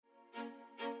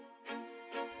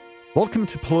Welcome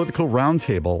to Political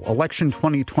Roundtable, Election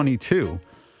 2022.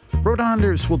 Rhode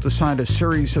Islanders will decide a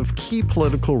series of key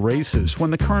political races when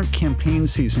the current campaign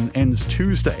season ends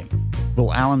Tuesday.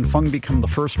 Will Alan Fung become the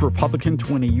first Republican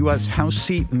to win a U.S. House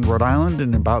seat in Rhode Island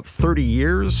in about 30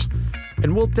 years?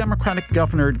 And will Democratic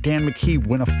Governor Dan McKee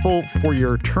win a full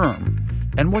 4-year term?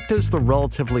 And what does the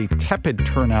relatively tepid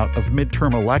turnout of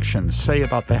midterm elections say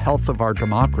about the health of our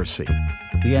democracy?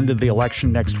 The end of the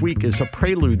election next week is a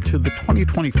prelude to the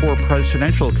 2024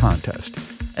 presidential contest,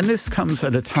 and this comes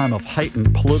at a time of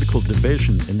heightened political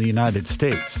division in the United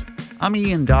States. I'm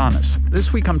Ian Donis.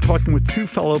 This week I'm talking with two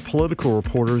fellow political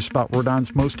reporters about Rhode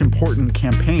Island's most important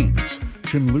campaigns.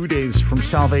 Jim Ludes from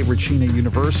Salve Regina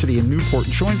University in Newport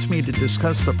joins me to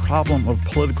discuss the problem of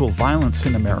political violence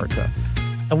in America.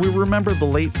 And we remember the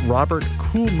late Robert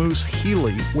Cool Moose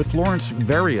Healy with Lawrence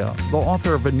Veria, the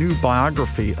author of a new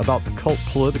biography about the cult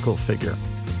political figure.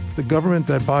 The government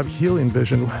that Bob Healy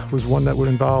envisioned was one that would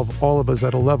involve all of us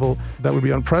at a level that would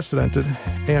be unprecedented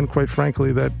and, quite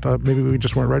frankly, that maybe we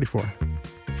just weren't ready for.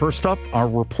 First up, our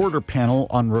reporter panel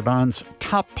on Rhode Island's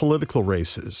top political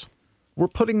races. We're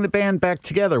putting the band back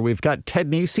together. We've got Ted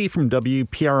Nesi from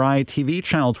WPRI TV,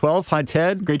 Channel 12. Hi,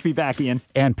 Ted. Great to be back, Ian.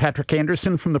 And Patrick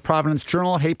Anderson from the Providence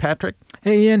Journal. Hey, Patrick.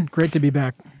 Hey, Ian. Great to be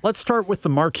back. Let's start with the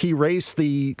marquee race,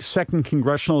 the 2nd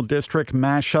Congressional District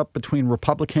mashup between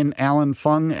Republican Alan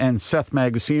Fung and Seth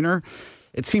Magaziner.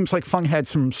 It seems like Fung had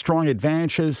some strong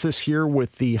advantages this year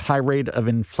with the high rate of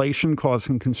inflation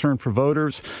causing concern for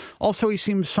voters. Also, he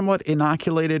seems somewhat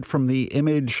inoculated from the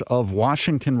image of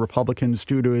Washington Republicans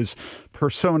due to his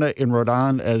persona in Rhode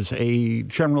Island as a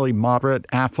generally moderate,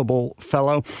 affable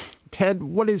fellow. Ted,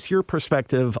 what is your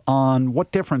perspective on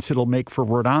what difference it'll make for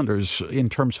Rhode Islanders in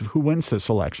terms of who wins this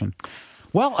election?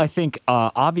 Well, I think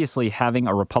obviously having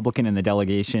a Republican in the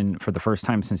delegation for the first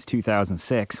time since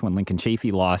 2006 when Lincoln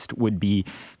Chafee lost would be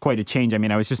quite a change. I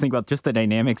mean, I was just thinking about just the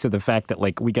dynamics of the fact that,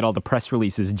 like, we get all the press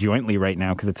releases jointly right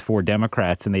now because it's 4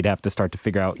 Democrats and they'd have to start to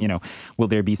figure out, will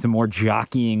there be some more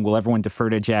jockeying? Will everyone defer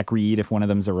to Jack Reed if one of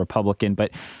them's a Republican?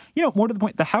 But, more to the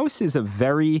point, the House is a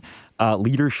very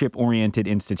leadership-oriented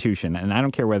institution. And I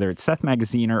don't care whether it's Seth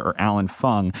Magaziner or Alan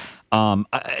Fung.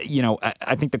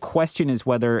 I think the question is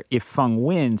whether if Fung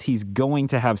wins, he's going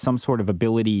to have some sort of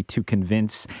ability to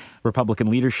convince Republican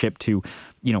leadership to,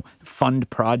 fund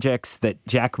projects that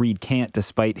Jack Reed can't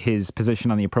despite his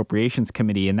position on the Appropriations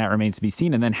Committee. And that remains to be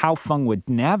seen. And then how Fung would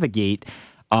navigate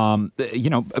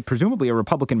presumably a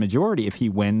Republican majority if he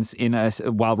wins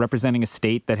while representing a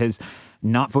state that has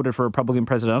not voted for a Republican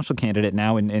presidential candidate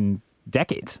now in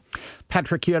decades.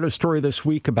 Patrick, you had a story this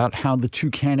week about how the two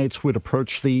candidates would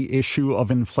approach the issue of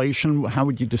inflation. How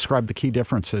would you describe the key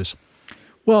differences?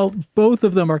 Well, both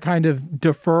of them are kind of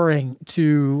deferring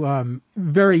to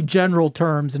very general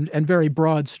terms and very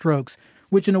broad strokes,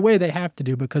 which in a way they have to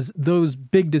do because those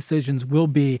big decisions will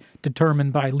be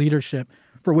determined by leadership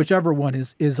for whichever one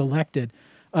is elected.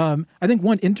 I think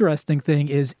one interesting thing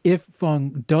is if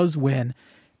Fung does win,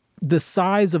 the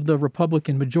size of the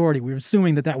Republican majority, we're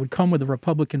assuming that would come with a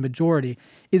Republican majority,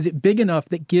 is it big enough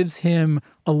that gives him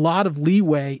a lot of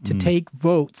leeway to take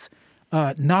votes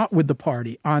not with the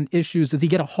party on issues? Does he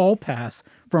get a hall pass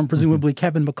from presumably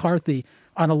Kevin McCarthy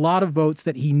on a lot of votes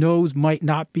that he knows might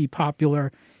not be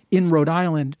popular in Rhode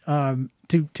Island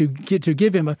to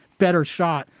give him a better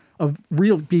shot of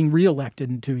being reelected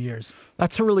in 2 years?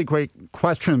 That's a really great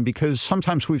question because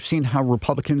sometimes we've seen how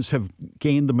Republicans have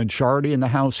gained the majority in the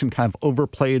House and kind of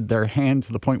overplayed their hand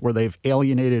to the point where they've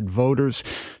alienated voters.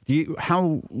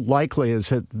 How likely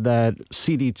is it that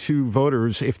CD2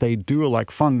 voters, if they do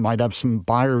elect Fung, might have some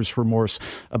buyer's remorse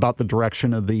about the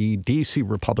direction of the D.C.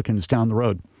 Republicans down the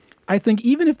road? I think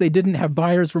even if they didn't have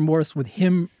buyer's remorse with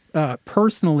him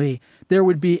personally, there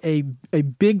would be a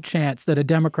big chance that a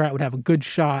Democrat would have a good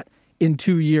shot in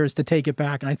 2 years to take it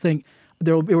back. And I think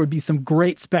there would be some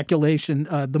great speculation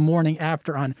the morning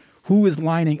after on who is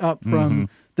lining up from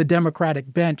the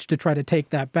Democratic bench to try to take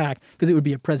that back, because it would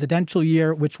be a presidential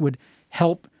year, which would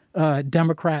help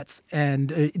Democrats,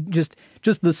 and just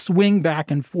the swing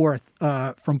back and forth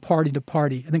from party to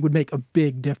party, I think would make a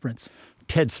big difference.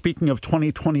 Ted, speaking of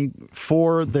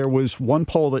 2024, there was one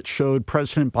poll that showed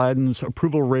President Biden's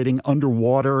approval rating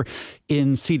underwater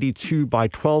in CD2 by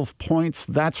 12 points.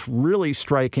 That's really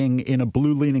striking in a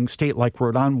blue-leaning state like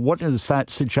Rhode Island. What does that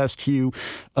suggest to you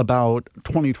about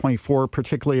 2024,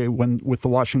 particularly with the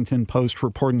Washington Post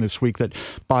reporting this week that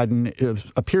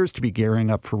Biden appears to be gearing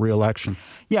up for re-election?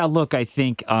 Yeah, look, I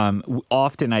think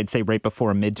often I'd say right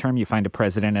before a midterm, you find a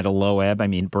president at a low ebb. I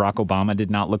mean, Barack Obama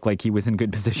did not look like he was in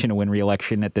good position to win re-election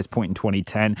re-election at this point in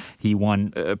 2010. He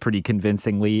won pretty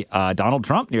convincingly. Donald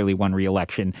Trump nearly won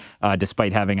re-election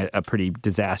despite having a pretty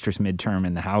disastrous midterm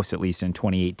in the House, at least in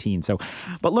 2018. So,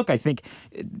 but look, I think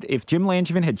if Jim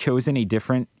Langevin had chosen a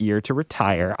different year to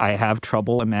retire, I have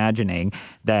trouble imagining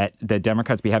that the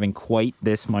Democrats be having quite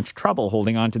this much trouble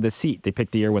holding on to the seat. They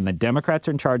picked a year when the Democrats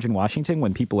are in charge in Washington,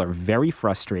 when people are very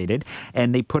frustrated,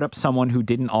 and they put up someone who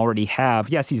didn't already have,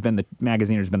 yes, he's been the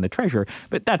Magaziner's been the treasurer,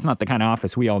 but that's not the kind of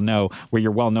office we all know where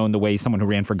you're well known the way someone who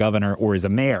ran for governor or is a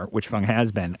mayor, which Fung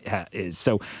has been, is.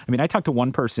 So, I mean, I talked to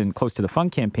one person close to the Fung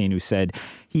campaign who said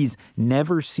he's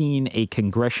never seen a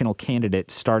congressional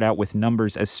candidate start out with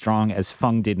numbers as strong as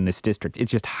Fung did in this district.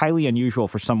 It's just highly unusual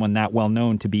for someone that well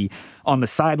known to be on the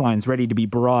sidelines ready to be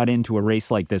brought into a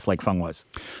race like this, like Fung was.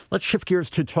 Let's shift gears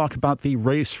to talk about the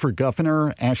race for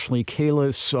governor. Ashley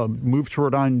Kalus moved to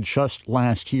Rhode Island just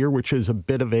last year, which is a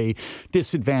bit of a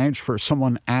disadvantage for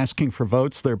someone asking for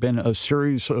votes. There have been a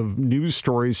series of news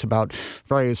stories about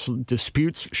various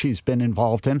disputes she's been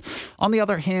involved in. On the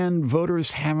other hand,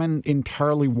 voters haven't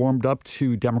entirely warmed up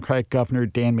to Democratic Governor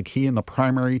Dan McKee in the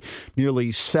primary.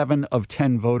 Nearly 7 of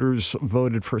 10 voters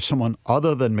voted for someone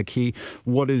other than McKee.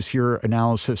 What is your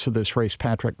analysis of this race,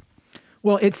 Patrick?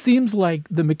 Well, it seems like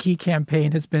the McKee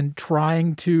campaign has been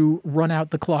trying to run out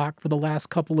the clock for the last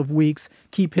couple of weeks,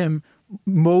 keep him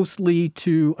mostly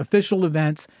to official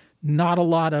events, not a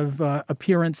lot of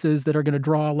appearances that are going to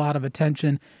draw a lot of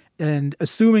attention, and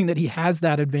assuming that he has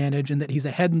that advantage and that he's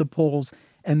ahead in the polls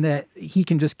and that he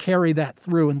can just carry that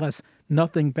through unless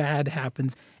nothing bad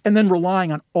happens, and then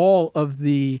relying on all of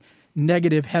the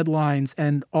negative headlines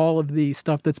and all of the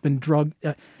stuff that's been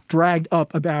dragged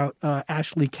up about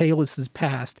Ashley Kalus's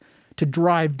past to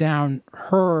drive down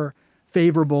her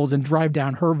favorables and drive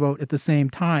down her vote at the same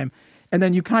time. And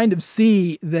then you kind of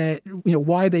see that,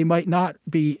 why they might not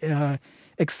be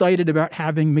excited about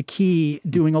having McKee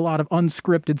doing a lot of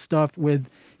unscripted stuff with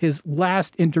his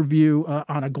last interview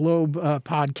on a Globe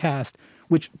podcast,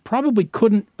 which probably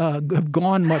couldn't have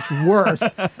gone much worse.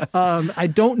 I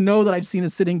don't know that I've seen a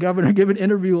sitting governor give an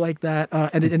interview like that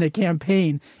in a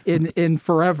campaign in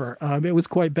forever. It was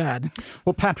quite bad.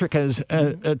 Well, Patrick, as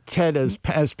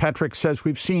Patrick says,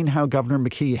 we've seen how Governor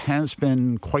McKee has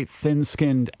been quite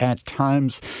thin-skinned at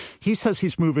times. He says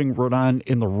he's moving Rhode Island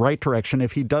in the right direction.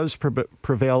 If he does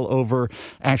prevail over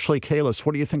Ashley Kalus,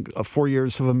 what do you think 4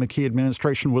 years of a McKee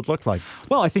administration would look like?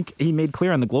 Well, I think he made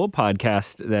clear on the Globe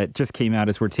podcast that just came out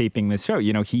as we're taping this show.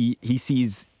 He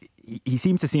seems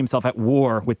to see himself at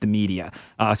war with the media,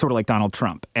 sort of like Donald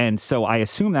Trump. And so I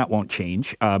assume that won't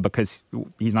change because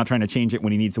he's not trying to change it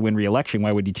when he needs to win re-election.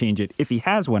 Why would he change it if he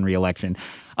has won re-election?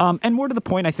 And more to the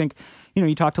point, I think,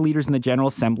 you talk to leaders in the General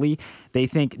Assembly, they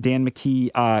think Dan McKee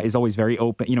is always very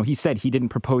open. He said he didn't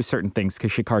propose certain things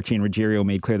because Shekarchi and Ruggiero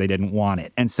made clear they didn't want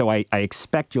it. And so I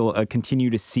expect you'll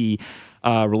continue to see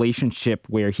relationship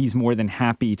where he's more than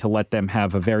happy to let them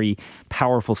have a very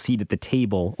powerful seat at the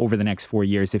table over the next 4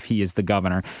 years if he is the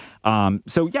governor.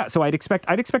 So I'd expect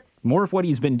more of what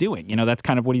he's been doing. That's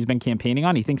kind of what he's been campaigning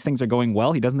on. He thinks things are going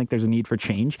well. He doesn't think there's a need for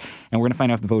change, and we're going to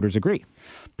find out if the voters agree.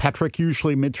 Patrick,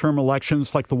 usually midterm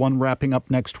elections like the one wrapping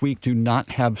up next week do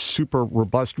not have super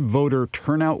robust voter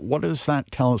turnout. What does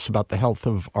that tell us about the health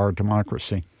of our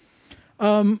democracy?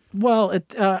 I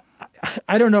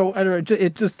don't know.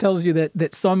 It just tells you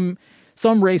that some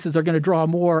races are going to draw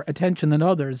more attention than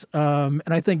others. And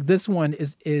I think this one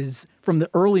is from the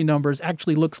early numbers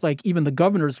actually looks like even the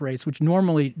governor's race, which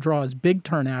normally draws big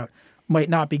turnout, might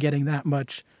not be getting that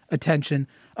much attention.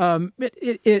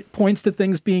 It points to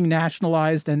things being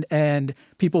nationalized and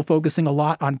people focusing a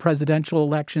lot on presidential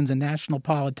elections and national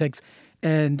politics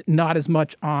and not as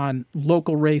much on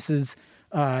local races,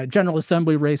 General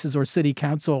Assembly races or city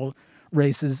council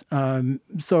races.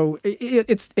 So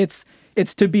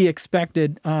it's to be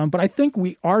expected. But I think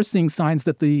we are seeing signs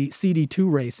that the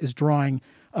CD2 race is drawing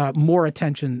more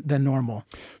attention than normal.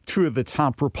 Two of the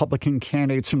top Republican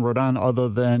candidates in Rhode Island, other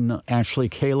than Ashley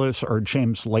Kalus, are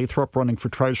James Lathrop running for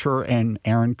treasurer and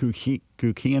Aaron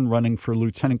Gukian running for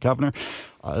lieutenant governor.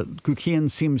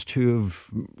 Gukian seems to have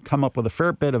come up with a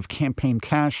fair bit of campaign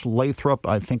cash. Lathrop,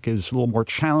 I think, is a little more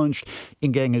challenged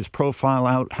in getting his profile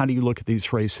out. How do you look at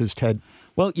these races, Ted?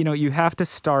 Well, you have to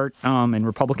start, and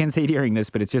Republicans hate hearing this,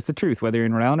 but it's just the truth. Whether you're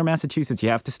in Rhode Island or Massachusetts, you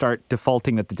have to start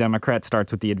defaulting that the Democrat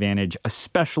starts with the advantage,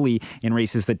 especially in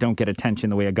races that don't get attention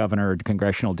the way a governor or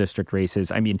congressional district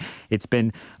races. I mean, it's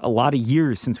been a lot of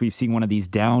years since we've seen one of these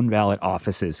down ballot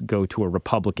offices go to a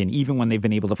Republican, even when they've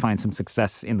been able to find some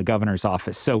success in the governor's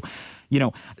office. So,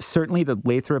 certainly the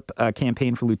Lathrop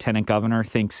campaign for lieutenant governor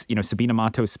thinks, Sabina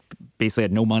Matos basically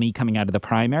had no money coming out of the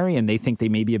primary, and they think they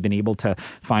maybe have been able to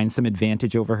find some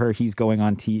advantage over her. He's going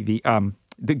on TV.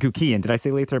 The Gukian, did I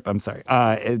say Lathrop? I'm sorry.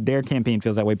 Their campaign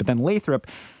feels that way. But then Lathrop,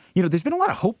 there's been a lot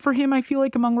of hope for him, I feel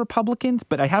like, among Republicans,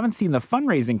 but I haven't seen the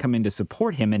fundraising come in to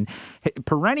support him. And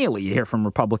perennially you hear from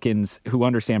Republicans who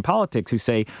understand politics who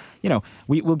say,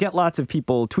 we'll get lots of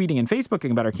people tweeting and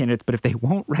Facebooking about our candidates, but if they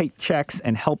won't write checks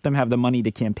and help them have the money to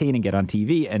campaign and get on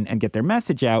TV and get their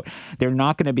message out, they're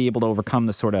not going to be able to overcome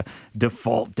the sort of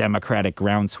default Democratic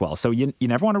groundswell. So you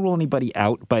never want to rule anybody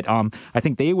out, but I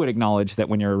think they would acknowledge that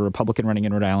when you're a Republican running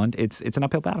in Rhode Island, it's an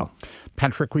uphill battle.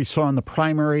 Patrick, we saw in the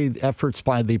primary efforts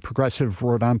by the Progressive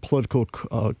Rhode Island Political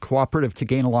Cooperative to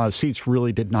gain a lot of seats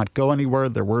really did not go anywhere.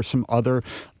 There were some other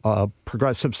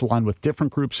progressives aligned with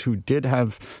different groups who did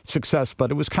have success, but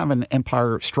it was kind of an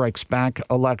Empire Strikes Back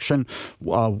election.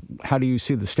 How do you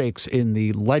see the stakes in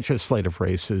the legislative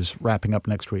races wrapping up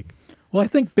next week? Well, I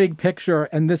think big picture,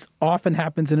 and this often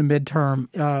happens in a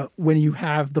midterm, when you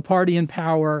have the party in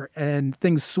power and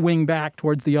things swing back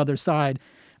towards the other side.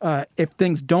 If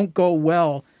things don't go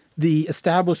well, the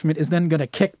establishment is then going to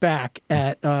kick back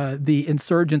at the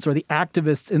insurgents or the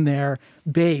activists in their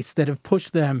base that have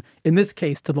pushed them, in this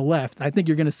case, to the left. I think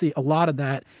you're going to see a lot of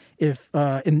that if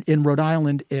in Rhode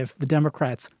Island, if the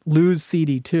Democrats lose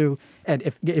CD2, and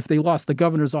if they lost the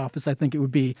governor's office, I think it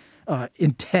would be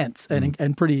intense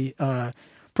and pretty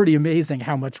amazing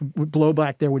how much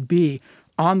blowback there would be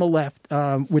on the left,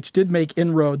 which did make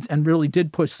inroads and really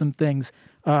did push some things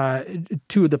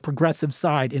to the progressive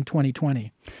side in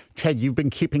 2020. Ted, you've been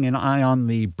keeping an eye on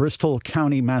the Bristol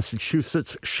County,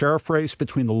 Massachusetts sheriff race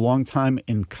between the longtime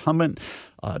incumbent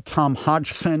Tom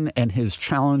Hodgson and his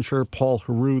challenger, Paul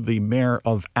Heroux, the mayor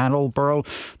of Attleboro.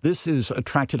 This has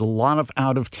attracted a lot of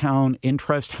out-of-town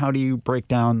interest. How do you break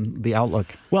down the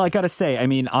outlook? Well, I got to say,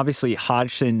 obviously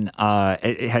Hodgson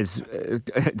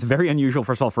it's very unusual,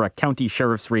 first of all, for a county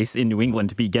sheriff's race in New England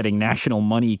to be getting national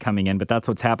money coming in, but that's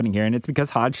what's happening here. And it's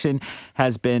because Hodgson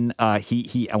has been,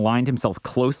 he aligned himself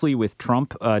closely with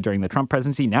Trump during the Trump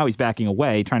presidency. Now he's backing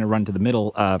away, trying to run to the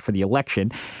middle for the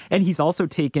election. And he's also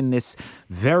taken this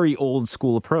very old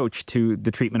school approach to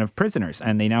the treatment of prisoners.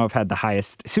 And they now have had the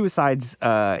highest suicides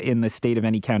in the state of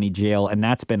any county jail. And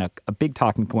that's been a big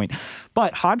talking point.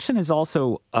 But Hodgson is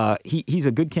also, he's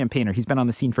a good campaigner. He's been on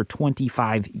the scene for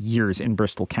 25 years in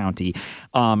Bristol County.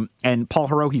 And Paul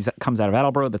Heroux, comes out of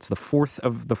Attleboro. That's the fourth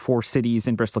of the four cities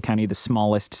in Bristol County, the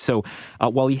smallest. So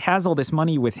while he has all this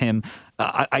money with him,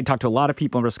 I talked to a lot of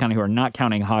people in Bristol County who are not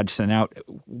counting Hodgson out.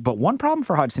 But one problem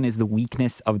for Hodgson is the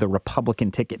weakness of the Republican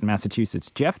ticket in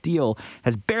Massachusetts. Jeff Deal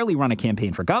has barely run a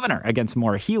campaign for governor against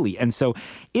Maura Healey. And so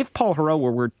if Paul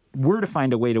Heroux were to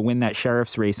find a way to win that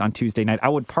sheriff's race on Tuesday night, I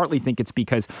would partly think it's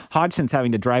because Hodgson's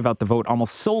having to drive out the vote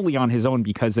almost solely on his own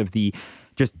because of the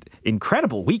just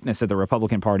incredible weakness of the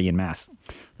Republican Party in Mass.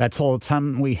 That's all the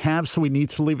time we have, so we need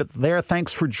to leave it there.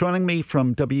 Thanks for joining me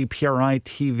from WPRI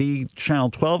TV, Channel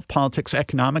 12, Politics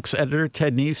Economics Editor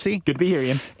Ted Nesi. Good to be here,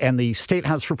 Ian. And the State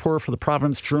House reporter for the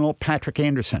Providence Journal, Patrick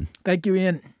Anderson. Thank you,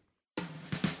 Ian.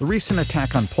 The recent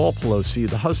attack on Paul Pelosi,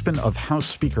 the husband of House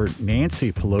Speaker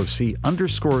Nancy Pelosi,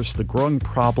 underscores the growing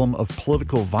problem of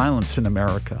political violence in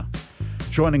America.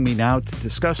 Joining me now to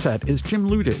discuss that is Jim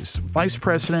Ludes, Vice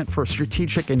President for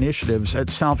Strategic Initiatives at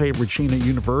Salve Regina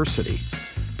University.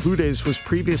 Ludes was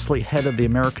previously head of the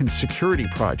American Security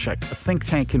Project, a think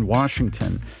tank in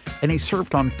Washington, and he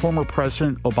served on former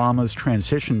President Obama's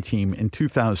transition team in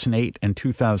 2008 and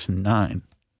 2009.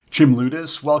 Jim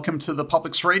Ludes, welcome to the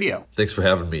Public's Radio. Thanks for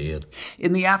having me, Ian.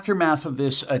 In the aftermath of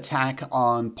this attack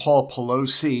on Paul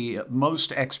Pelosi,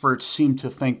 most experts seem to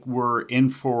think we're in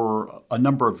for a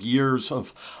number of years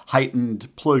of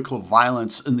heightened political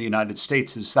violence in the United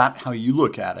States. Is that how you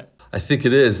look at it? I think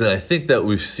it is, and I think that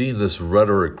we've seen this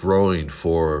rhetoric growing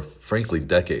for, frankly,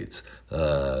 decades.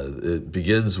 It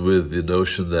begins with the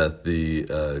notion that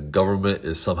the government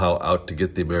is somehow out to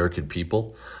get the American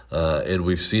people, and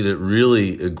we've seen it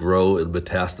really grow and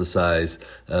metastasize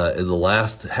in the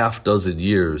last half dozen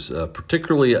years,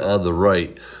 particularly on the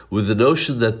right, with the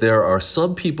notion that there are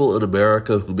some people in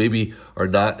America who maybe are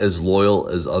not as loyal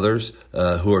as others,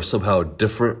 who are somehow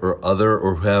different or other,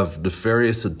 or who have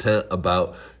nefarious intent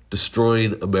about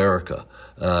destroying America.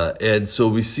 And so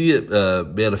we see it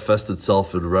manifest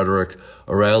itself in rhetoric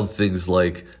around things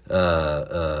like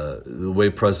the way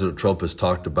President Trump has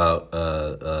talked about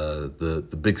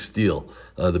the big steal,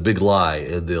 the big lie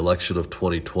in the election of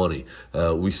 2020.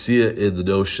 We see it in the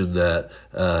notion that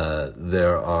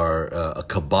there are a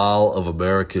cabal of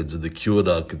Americans in the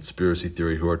QAnon conspiracy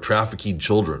theory who are trafficking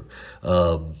children,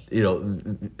 and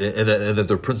that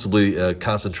they're principally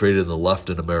concentrated in the left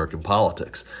in American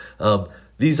politics.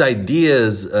 These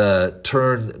ideas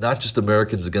turn not just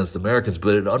Americans against Americans,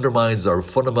 but it undermines our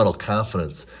fundamental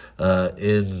confidence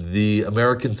in the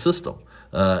American system.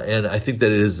 And I think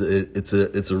that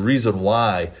it's a reason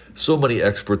why so many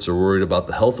experts are worried about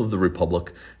the health of the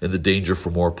republic and the danger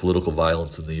for more political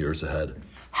violence in the years ahead.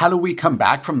 How do we come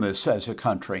back from this as a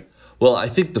country? Well, I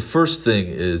think the first thing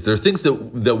is there are things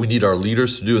that we need our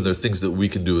leaders to do, and there are things that we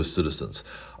can do as citizens.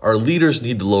 Our leaders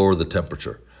need to lower the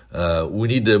temperature. We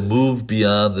need to move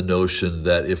beyond the notion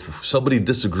that if somebody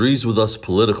disagrees with us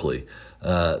politically,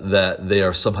 that they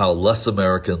are somehow less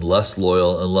American, less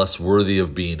loyal, and less worthy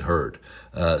of being heard.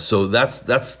 So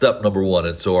that's step number one.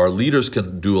 And so our leaders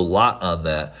can do a lot on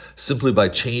that simply by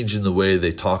changing the way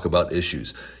they talk about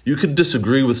issues. You can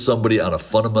disagree with somebody on a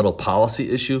fundamental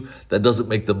policy issue. That doesn't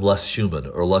make them less human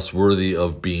or less worthy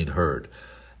of being heard.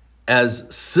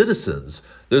 As citizens,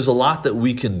 there's a lot that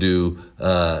we can do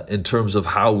in terms of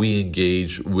how we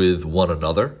engage with one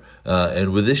another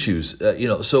and with issues.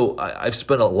 So I've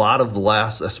spent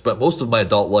most of my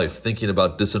adult life thinking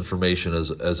about disinformation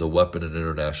as a weapon in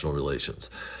international relations.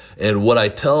 And what I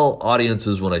tell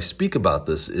audiences when I speak about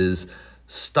this is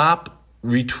stop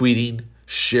retweeting,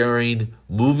 sharing,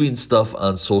 moving stuff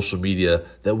on social media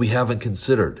that we haven't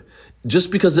considered.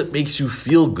 Just because it makes you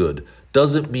feel good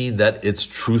doesn't mean that it's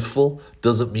truthful,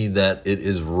 doesn't mean that it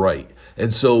is right.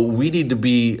 And so we need to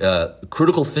be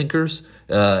critical thinkers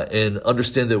and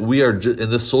understand that we are, in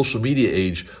this social media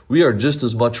age, we are just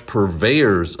as much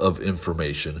purveyors of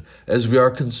information as we are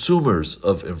consumers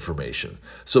of information.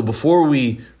 So before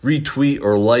we retweet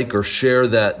or like or share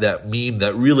that meme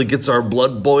that really gets our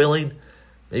blood boiling,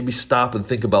 maybe stop and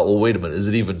think about, well, wait a minute, is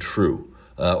it even true?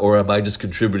 Or am I just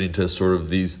contributing to sort of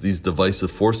these divisive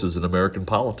forces in American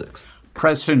politics?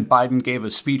 President Biden gave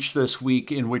a speech this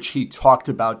week in which he talked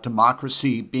about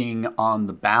democracy being on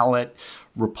the ballot.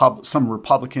 Some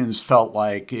Republicans felt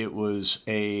like it was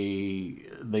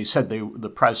they said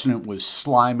the president was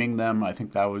sliming them. I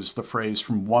think that was the phrase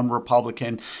from one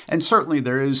Republican. And certainly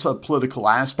there is a political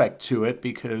aspect to it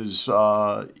because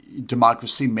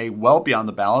democracy may well be on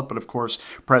the ballot. But of course,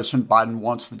 President Biden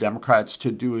wants the Democrats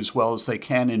to do as well as they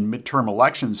can in midterm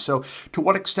elections. So to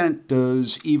what extent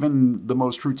does even the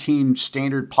most routine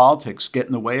standard politics get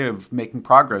in the way of making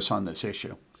progress on this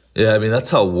issue? Yeah, I mean,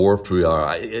 that's how warped we are.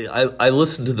 I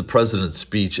listened to the president's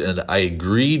speech and I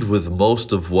agreed with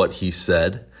most of what he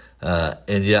said.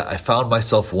 And yet I found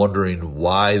myself wondering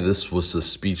why this was a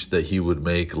speech that he would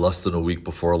make less than a week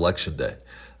before Election Day.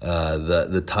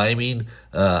 The timing,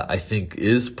 I think,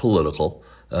 is political.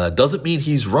 Doesn't mean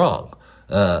he's wrong.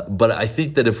 But I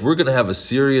think that if we're going to have a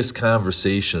serious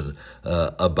conversation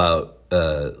about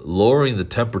lowering the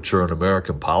temperature in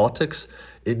American politics,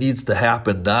 it needs to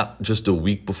happen not just a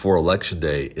week before Election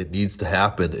Day. It needs to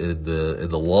happen in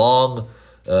the long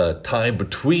time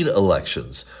between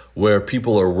elections, where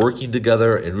people are working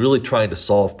together and really trying to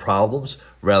solve problems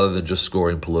rather than just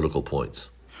scoring political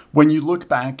points. When you look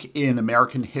back in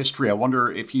American history, I wonder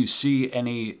if you see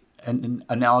any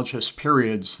analogous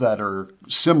periods that are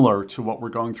similar to what we're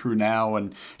going through now,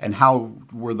 and how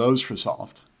were those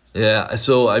resolved? Yeah,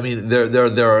 so I mean,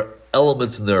 there are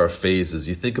elements and there are phases.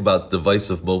 You think about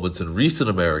divisive moments in recent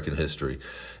American history,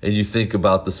 and you think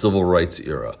about the Civil Rights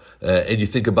era, and you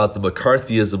think about the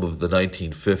McCarthyism of the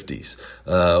 1950s,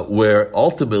 where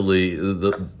ultimately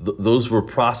those were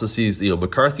processes.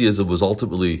 McCarthyism was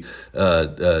ultimately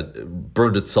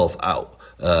burned itself out.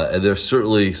 And there's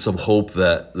certainly some hope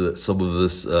that some of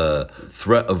this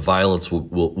threat of violence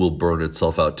will burn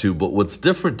itself out too. But what's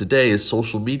different today is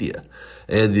social media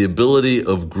and the ability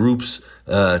of groups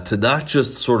to not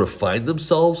just sort of find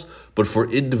themselves, but for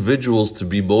individuals to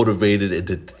be motivated and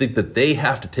to think that they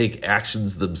have to take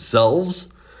actions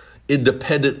themselves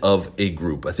independent of a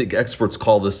group. I think experts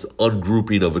call this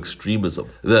ungrouping of extremism.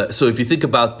 So if you think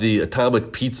about the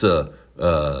atomic pizza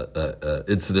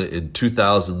incident in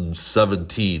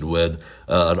 2017 when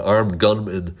an armed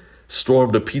gunman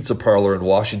stormed a pizza parlor in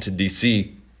Washington,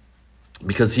 D.C.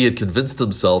 because he had convinced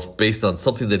himself, based on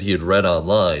something that he had read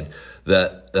online,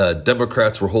 that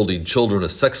Democrats were holding children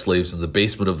as sex slaves in the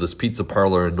basement of this pizza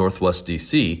parlor in Northwest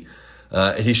D.C.,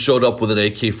 and he showed up with an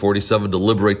AK-47 to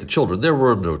liberate the children. There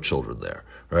were no children there,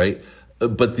 right?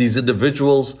 But these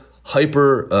individuals,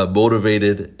 hyper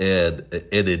motivated and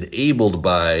enabled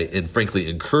by, and frankly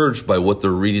encouraged by what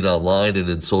they're reading online and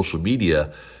in social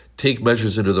media, take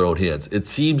measures into their own hands. It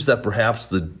seems that perhaps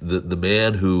the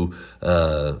man who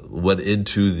went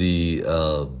into the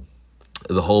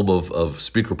home of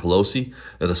Speaker Pelosi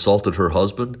and assaulted her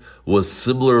husband was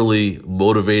similarly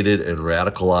motivated and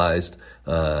radicalized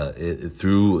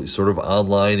through sort of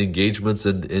online engagements,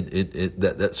 and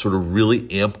that sort of really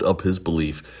amped up his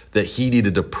belief that he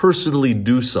needed to personally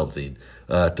do something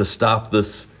to stop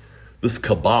this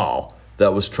cabal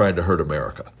that was trying to hurt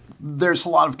America. There's a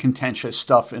lot of contentious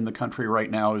stuff in the country right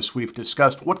now, as we've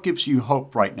discussed. What gives you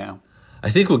hope right now?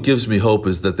 I think what gives me hope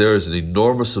is that there is an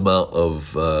enormous amount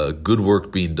of good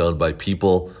work being done by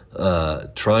people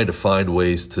trying to find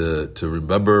ways to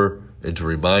remember and to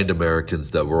remind Americans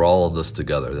that we're all in this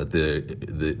together, that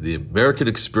the American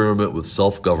experiment with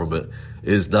self-government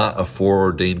is not a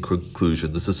foreordained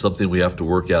conclusion. This is something we have to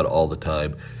work at all the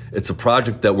time. It's a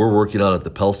project that we're working on at the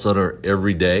Pell Center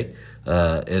every day,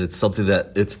 and it's something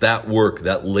it's that work,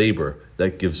 that labor,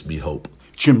 that gives me hope.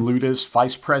 Jim Ludes,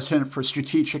 Vice President for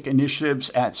Strategic Initiatives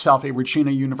at Salve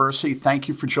Regina University. Thank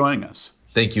you for joining us.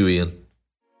 Thank you, Ian.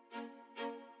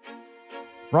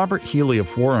 Robert Healy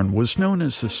of Warren was known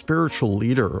as the spiritual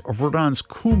leader of Rhode Island's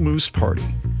Cool Moose Party,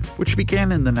 which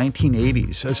began in the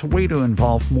 1980s as a way to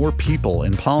involve more people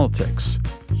in politics.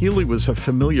 Healy was a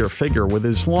familiar figure with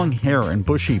his long hair and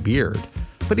bushy beard,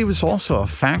 but he was also a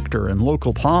factor in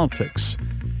local politics.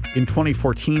 In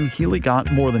 2014, Healy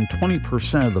got more than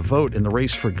 20% of the vote in the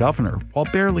race for governor while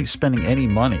barely spending any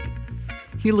money.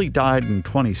 Healy died in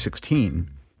 2016.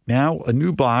 Now, a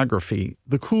new biography,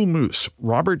 The Cool Moose,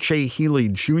 Robert J. Healy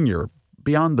Jr.,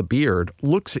 Beyond the Beard,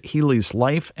 looks at Healy's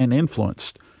life and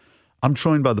influence. I'm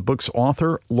joined by the book's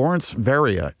author, Lawrence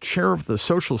Veria, chair of the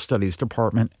Social Studies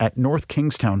Department at North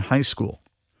Kingstown High School.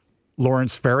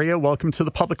 Lawrence Veria, welcome to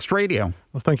the Publix Radio.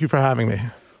 Well, thank you for having me.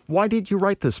 Why did you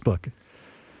write this book?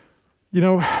 You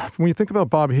know, when you think about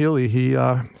Bob Healy,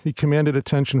 he commanded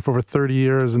attention for over 30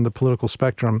 years in the political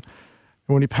spectrum.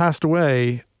 And when he passed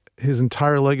away, his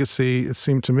entire legacy, it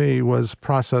seemed to me, was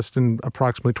processed in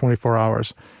approximately 24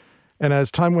 hours. And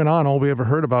as time went on, all we ever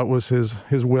heard about was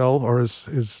his will or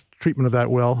his treatment of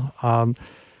that will. And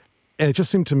it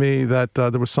just seemed to me that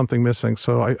there was something missing.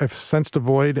 So I sensed a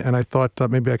void, and I thought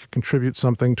maybe I could contribute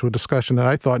something to a discussion that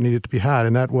I thought needed to be had.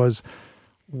 And that was,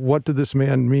 what did this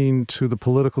man mean to the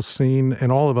political scene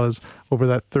and all of us over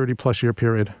that 30-plus year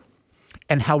period?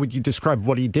 And how would you describe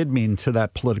what he did mean to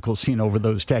that political scene over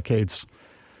those decades?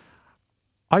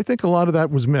 I think a lot of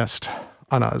that was missed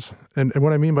on us. And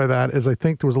what I mean by that is I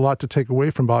think there was a lot to take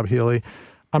away from Bob Healy.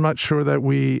 I'm not sure that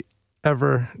we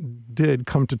ever did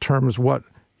come to terms what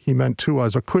he meant to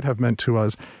us or could have meant to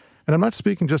us. And I'm not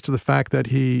speaking just to the fact that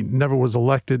he never was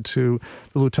elected to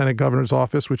the lieutenant governor's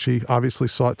office, which he obviously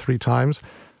sought 3 times,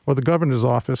 or the governor's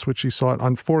office, which he sought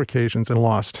on 4 occasions and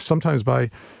lost, sometimes by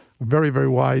very, very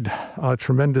wide,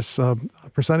 tremendous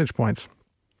percentage points.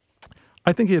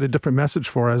 I think he had a different message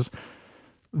for us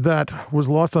that was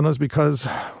lost on us because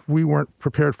we weren't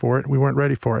prepared for it. We weren't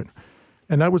ready for it.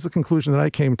 And that was the conclusion that I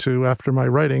came to after my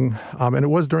writing. And it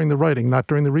was during the writing, not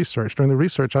during the research. During the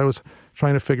research, I was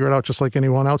trying to figure it out just like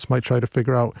anyone else might try to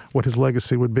figure out what his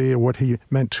legacy would be or what he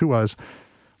meant to us.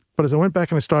 But as I went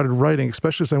back and I started writing,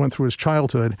 especially as I went through his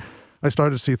childhood, I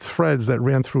started to see threads that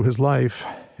ran through his life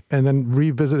and then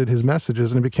revisited his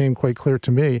messages. And it became quite clear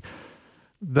to me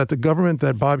that the government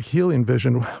that Bob Healy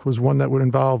envisioned was one that would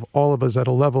involve all of us at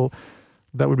a level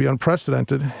that would be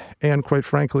unprecedented and, quite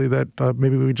frankly, that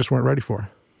maybe we just weren't ready for.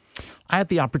 I had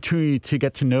the opportunity to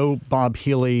get to know Bob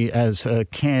Healy as a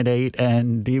candidate,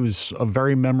 and he was a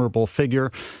very memorable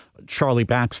figure. Charlie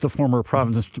Bax, the former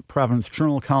Providence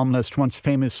Journal columnist, once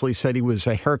famously said he was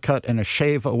a haircut and a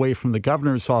shave away from the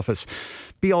governor's office.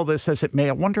 Be all this as it may,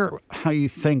 I wonder how you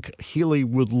think Healy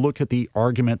would look at the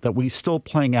argument that we're still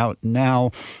playing out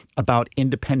now about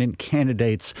independent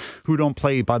candidates who don't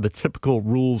play by the typical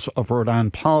rules of Rhode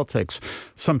Island politics.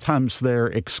 Sometimes they're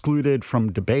excluded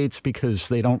from debates because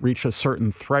they don't reach a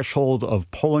certain threshold of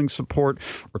polling support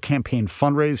or campaign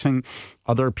fundraising.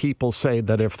 Other people say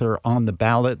that if they're on the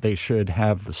ballot, they should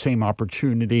have the same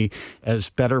opportunity as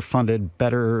better funded,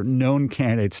 better known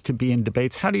candidates to be in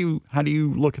debates. How do you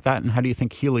look at that, and how do you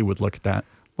think Healy would look at that?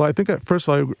 Well, I think, first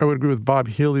of all, I would agree with Bob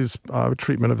Healy's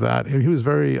treatment of that. He was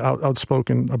very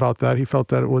outspoken about that. He felt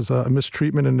that it was a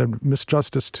mistreatment and a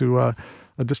disjustice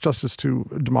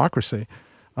to democracy.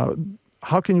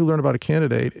 how can you learn about a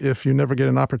candidate if you never get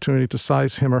an opportunity to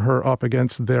size him or her up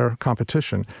against their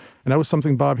competition? And that was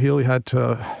something Bob Healey had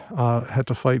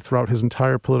to fight throughout his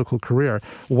entire political career.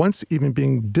 Once even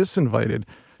being disinvited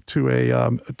to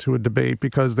a debate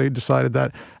because they decided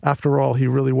that, after all, he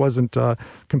really wasn't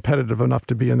competitive enough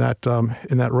to be in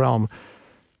that realm.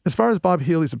 As far as Bob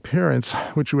Healey's appearance,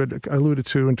 which you had alluded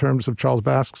to in terms of Charles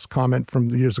Basque's comment from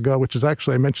years ago, which is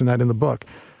actually, I mentioned that in the book,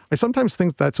 I sometimes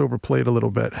think that's overplayed a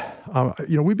little bit.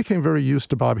 We became very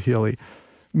used to Bob Healey.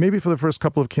 Maybe for the first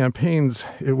couple of campaigns,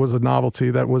 it was a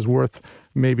novelty that was worth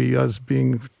maybe us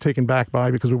being taken back by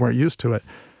because we weren't used to it.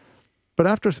 But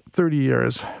after 30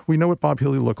 years, we know what Bob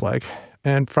Healey looked like.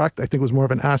 And in fact, I think it was more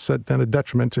of an asset than a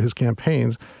detriment to his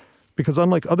campaigns, because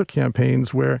unlike other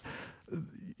campaigns where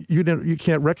you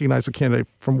can't recognize a candidate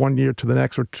from 1 year to the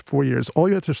next or 4 years, all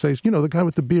you have to say is, the guy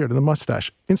with the beard and the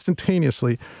mustache.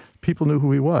 Instantaneously, people knew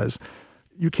who he was.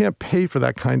 You can't pay for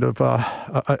that kind of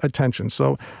attention.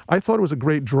 So I thought it was a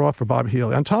great draw for Bob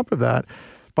Healey. On top of that,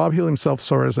 Bob Healey himself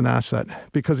saw it as an asset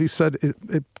because he said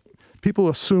people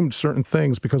assumed certain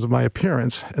things because of my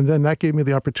appearance, and then that gave me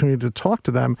the opportunity to talk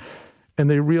to them, and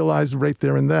they realized right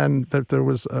there and then that there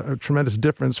was a tremendous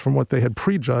difference from what they had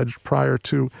prejudged prior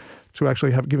to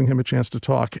actually giving him a chance to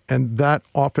talk, and that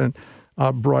often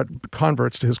brought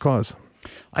converts to his cause.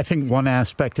 I think one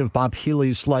aspect of Bob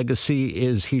Healey's legacy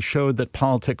is he showed that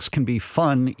politics can be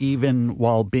fun even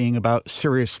while being about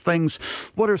serious things.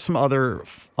 What are some other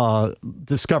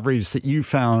discoveries that you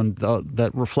found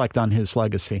that reflect on his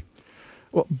legacy?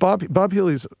 Well, Bob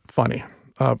Healey's funny,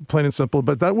 plain and simple.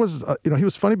 But that was, he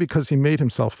was funny because he made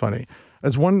himself funny.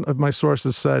 As one of my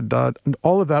sources said,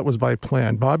 all of that was by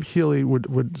plan. Bob Healey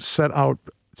would set out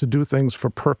to do things for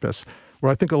purpose,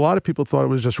 where I think a lot of people thought it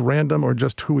was just random or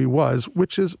just who he was,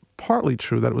 which is partly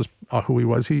true that it was who he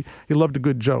was. He loved a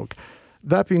good joke.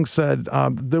 That being said,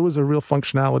 there was a real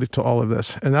functionality to all of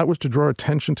this, and that was to draw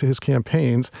attention to his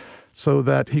campaigns so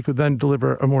that he could then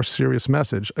deliver a more serious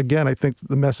message. Again, I think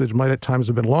the message might at times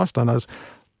have been lost on us,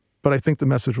 but I think the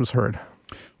message was heard.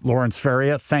 Lawrence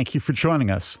Varia, thank you for joining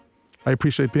us. I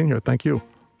appreciate being here. Thank you.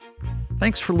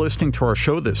 Thanks for listening to our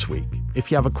show this week. If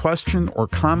you have a question or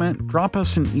comment, drop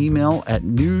us an email at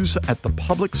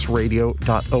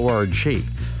news@thepublicsradio.org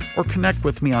or connect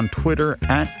with me on Twitter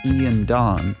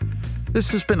 @IanDon.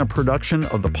 This has been a production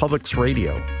of The Public's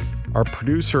Radio. Our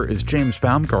producer is James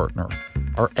Baumgartner.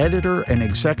 Our editor and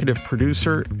executive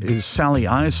producer is Sally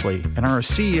Isley, and our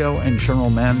CEO and general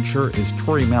manager is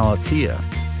Tori Malatia.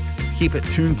 Keep it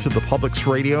tuned to The Public's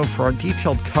Radio for our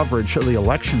detailed coverage of the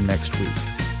election next week.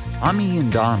 I'm Ian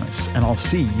Donis, and I'll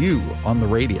see you on the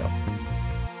radio.